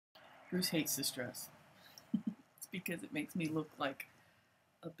Bruce hates this dress. It's because it makes me look like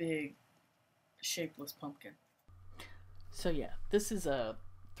a big, shapeless pumpkin. So yeah, this is a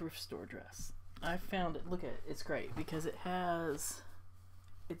thrift store dress. I found it. Look at it. It's great because it has.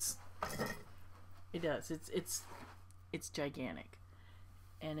 It does. It's gigantic,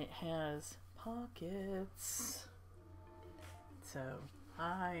 and it has pockets. So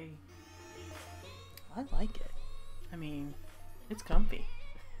I like it. I mean, it's comfy.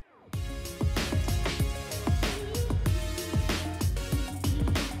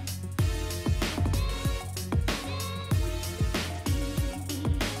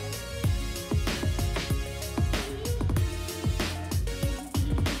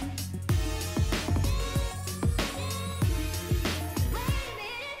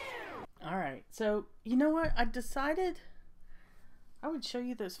 So, you know what? I decided I would show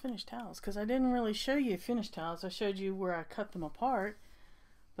you those finished towels because I didn't really show you finished towels. I showed you where I cut them apart,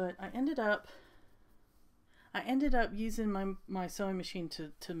 but I ended up using my sewing machine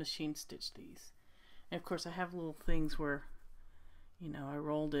to machine stitch these. And of course, I have little things where, you know, I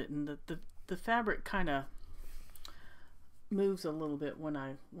rolled it and the fabric kind of moves a little bit when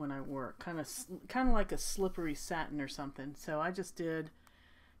I work, kind of like a slippery satin or something. So I just did,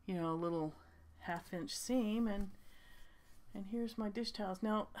 you know, a little 1/2 inch seam, and here's my dish towels.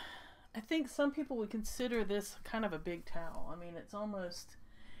 Now, I think some people would consider this kind of a big towel. I mean, it's almost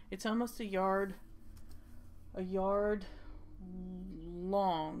a yard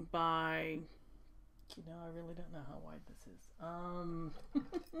long by, you know, I really don't know how wide this is.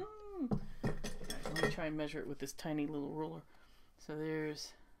 Right, let me try and measure it with this tiny little ruler. So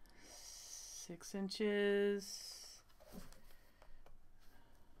there's 6 inches.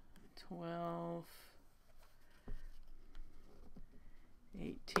 12,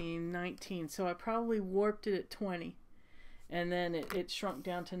 18, 19. So I probably warped it at 20 and then it shrunk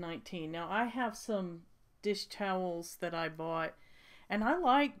down to 19. Now I have some dish towels that I bought, and I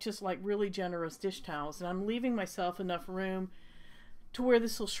like just like really generous dish towels, and I'm leaving myself enough room to where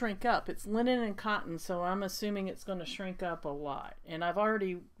this will shrink up. It's linen and cotton, so I'm assuming it's going to shrink up a lot. And I've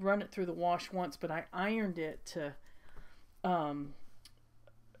already run it through the wash once, but I ironed it to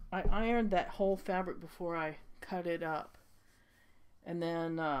I ironed that whole fabric before I cut it up, and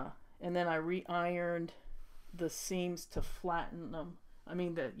then I re-ironed the seams to flatten them. I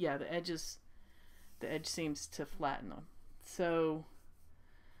mean the edge seams to flatten them. So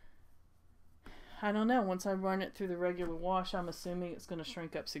I don't know. Once I run it through the regular wash, I'm assuming it's going to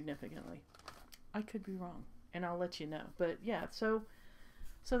shrink up significantly. I could be wrong, and I'll let you know. But yeah, so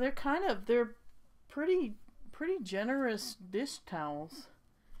they're pretty generous dish towels.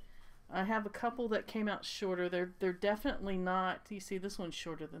 I have a couple that came out shorter. They're definitely not. You see, this one's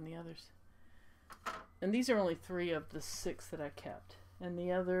shorter than the others. And these are only 3 of the 6 that I kept, and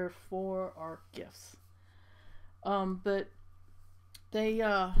the other 4 are gifts. But they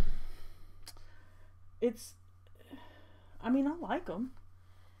I mean, I like them.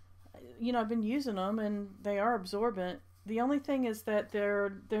 You know, I've been using them, and they are absorbent. The only thing is that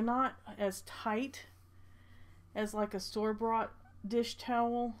they're not as tight as like a store-bought dish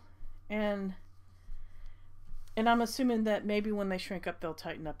towel. And I'm assuming that maybe when they shrink up, they'll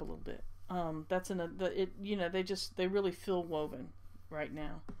tighten up a little bit. You know, they really feel woven right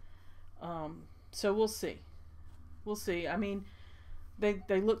now. So we'll see. We'll see. I mean,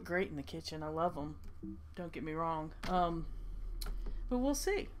 they look great in the kitchen. I love them. Don't get me wrong. But we'll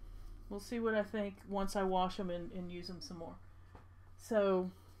see. We'll see what I think once I wash them and use them some more. So.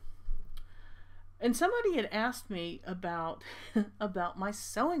 And somebody had asked me about my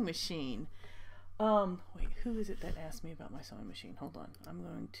sewing machine. Wait, who is it that asked me about my sewing machine? Hold on. I'm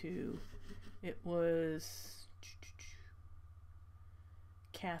going to... It was...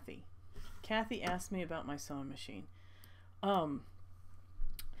 Kathy. Kathy asked me about my sewing machine. And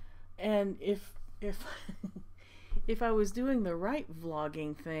if if I was doing the right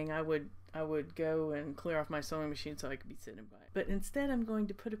vlogging thing, I would go and clear off my sewing machine so I could be sitting by it. But instead, I'm going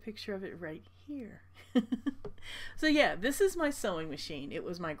to put a picture of it right here. So yeah, this is my sewing machine. It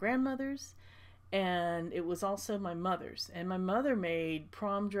was my grandmother's, and it was also my mother's. And my mother made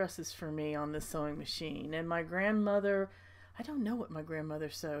prom dresses for me on this sewing machine. And my grandmother, I don't know what my grandmother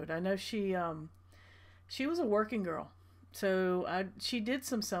sewed. I know she was a working girl. So she did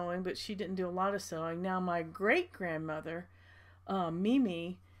some sewing, but she didn't do a lot of sewing. Now my great grandmother,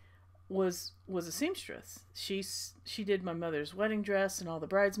 Mimi, was a seamstress. She did my mother's wedding dress and all the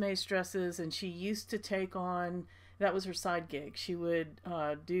bridesmaids' dresses, and she used to take on, that was her side gig. She would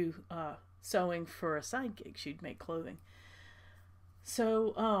do sewing for a side gig. She'd make clothing.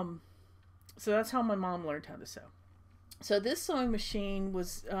 So so that's how my mom learned how to sew. So this sewing machine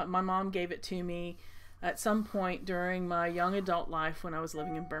was, my mom gave it to me at some point during my young adult life when I was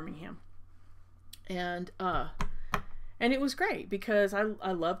living in Birmingham. And it was great because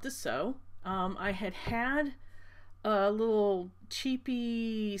I loved to sew. I had a little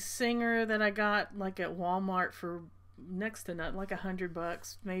cheapy Singer that I got like at Walmart for next to nothing, like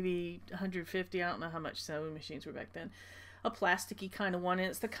 $100, maybe 150. I don't know how much sewing machines were back then. A plasticky kind of one, and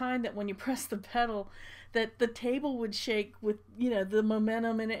it's the kind that when you press the pedal, that the table would shake with, you know, the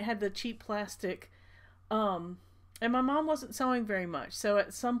momentum, and it had the cheap plastic. And my mom wasn't sewing very much, so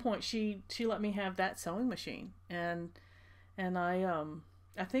at some point she let me have that sewing machine, and I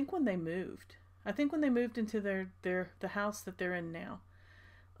think when they moved, into the house that they're in now,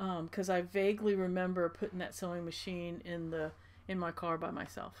 because I vaguely remember putting that sewing machine in my car by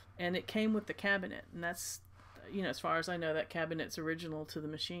myself, and it came with the cabinet, and that's, you know, as far as I know, that cabinet's original to the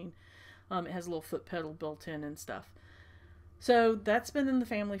machine. It has a little foot pedal built in and stuff. So that's been in the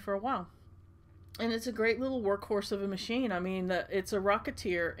family for a while. And it's a great little workhorse of a machine. I mean, it's a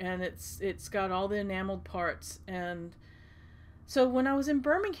Rocketeer, and it's got all the enameled parts. And so when I was in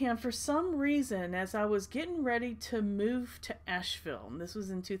Birmingham, for some reason, as I was getting ready to move to Asheville, and this was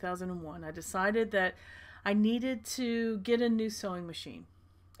in 2001, I decided that I needed to get a new sewing machine.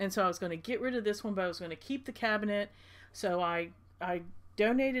 And so I was going to get rid of this one, but I was going to keep the cabinet. So I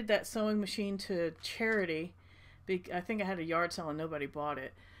donated that sewing machine to charity. I think I had a yard sale and nobody bought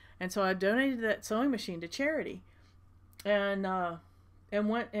it. And so I donated that sewing machine to charity, and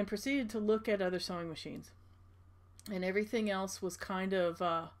went and proceeded to look at other sewing machines. And everything else was kind of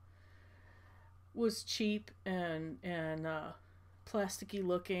was cheap and plasticky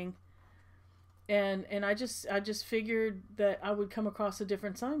looking. And I just figured that I would come across a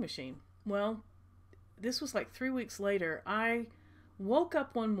different sewing machine. Well, this was like 3 weeks later. I woke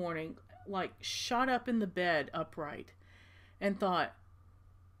up one morning, like shot up in the bed upright, and thought,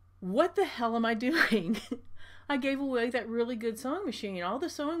 what the hell am I doing? I gave away that really good sewing machine. All the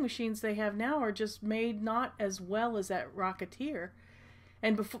sewing machines they have now are just made not as well as that Rocketeer.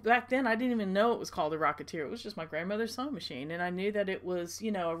 And back then, I didn't even know it was called a Rocketeer. It was just my grandmother's sewing machine. And I knew that it was,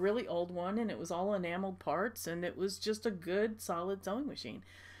 you know, a really old one, and it was all enameled parts, and it was just a good, solid sewing machine.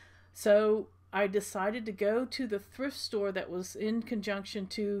 So I decided to go to the thrift store that was in conjunction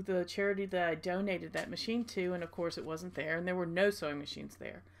to the charity that I donated that machine to. And of course, it wasn't there, and there were no sewing machines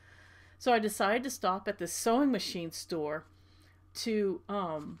there. So I decided to stop at the sewing machine store to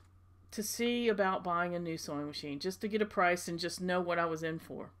see about buying a new sewing machine, just to get a price and just know what I was in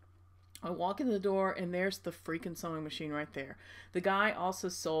for. I walk in the door, and there's the freaking sewing machine right there. The guy also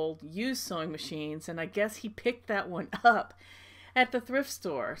sold used sewing machines, and I guess he picked that one up at the thrift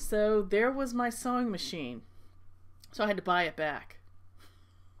store. So there was my sewing machine. So I had to buy it back.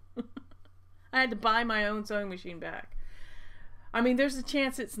 I had to buy my own sewing machine back. I mean, there's a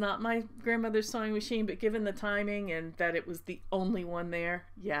chance it's not my grandmother's sewing machine, but given the timing and that it was the only one there,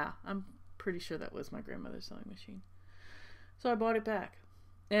 yeah, I'm pretty sure that was my grandmother's sewing machine. So I bought it back.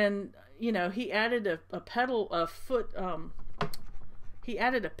 And, you know, he added he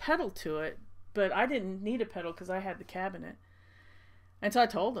added a pedal to it, but I didn't need a pedal because I had the cabinet. And so I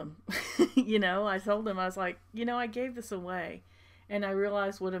told him, I was like, I gave this away, and I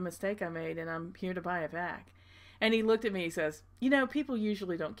realized what a mistake I made, and I'm here to buy it back. And he looked at me, he says, people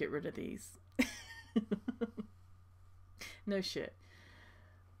usually don't get rid of these. No shit.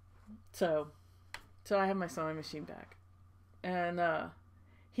 So I have my sewing machine back. And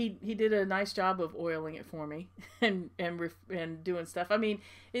he did a nice job of oiling it for me and doing stuff. I mean,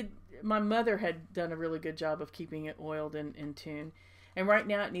 my mother had done a really good job of keeping it oiled and in tune. And right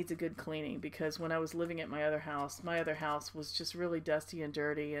now it needs a good cleaning, because when I was living at my other house was just really dusty and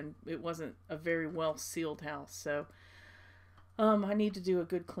dirty, and it wasn't a very well sealed house. So I need to do a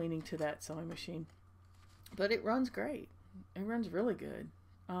good cleaning to that sewing machine. But it runs great. It runs really good.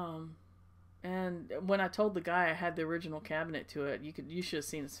 And when I told the guy I had the original cabinet to it, you should have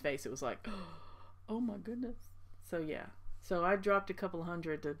seen his face. It was like, oh my goodness. So yeah. So I dropped a couple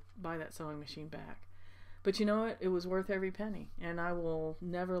 $100 to buy that sewing machine back. But you know what? It was worth every penny. And I will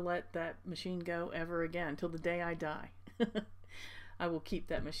never let that machine go ever again till the day I die. I will keep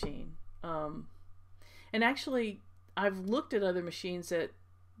that machine. And actually, I've looked at other machines at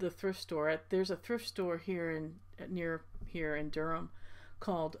the thrift store. There's a thrift store here near here in Durham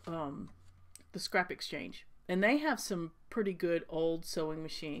called the Scrap Exchange. And they have some pretty good old sewing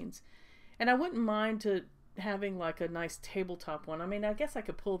machines. And I wouldn't mind having like a nice tabletop one. I mean, I guess I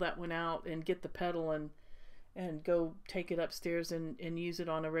could pull that one out and get the pedal and go take it upstairs and use it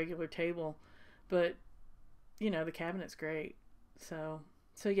on a regular table. But, the cabinet's great. So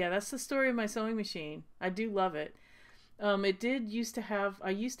yeah, that's the story of my sewing machine. I do love it. It did used to have,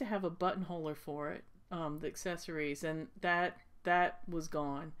 I used to have a buttonholer for it, the accessories, and that was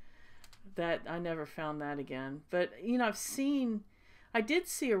gone. That, I never found that again. But, you know, I did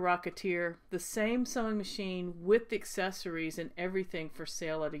see a Rocketeer, the same sewing machine with the accessories and everything for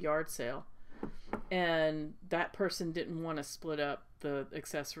sale at a yard sale. And that person didn't want to split up the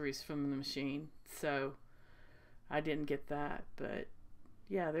accessories from the machine, so I didn't get that. But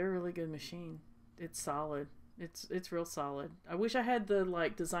yeah, they're a really good machine. It's solid. It's real solid. I wish I had the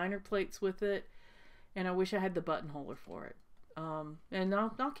like designer plates with it, and I wish I had the buttonholer for it. And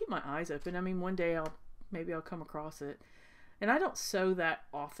I'll keep my eyes open. I mean, one day maybe I'll come across it. And I don't sew that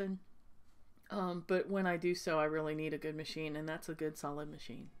often, but when I do sew, I really need a good machine, and that's a good solid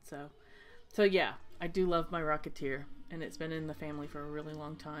machine. So yeah, I do love my Rocketeer, and it's been in the family for a really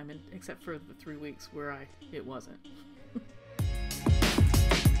long time, and except for the 3 weeks where it wasn't.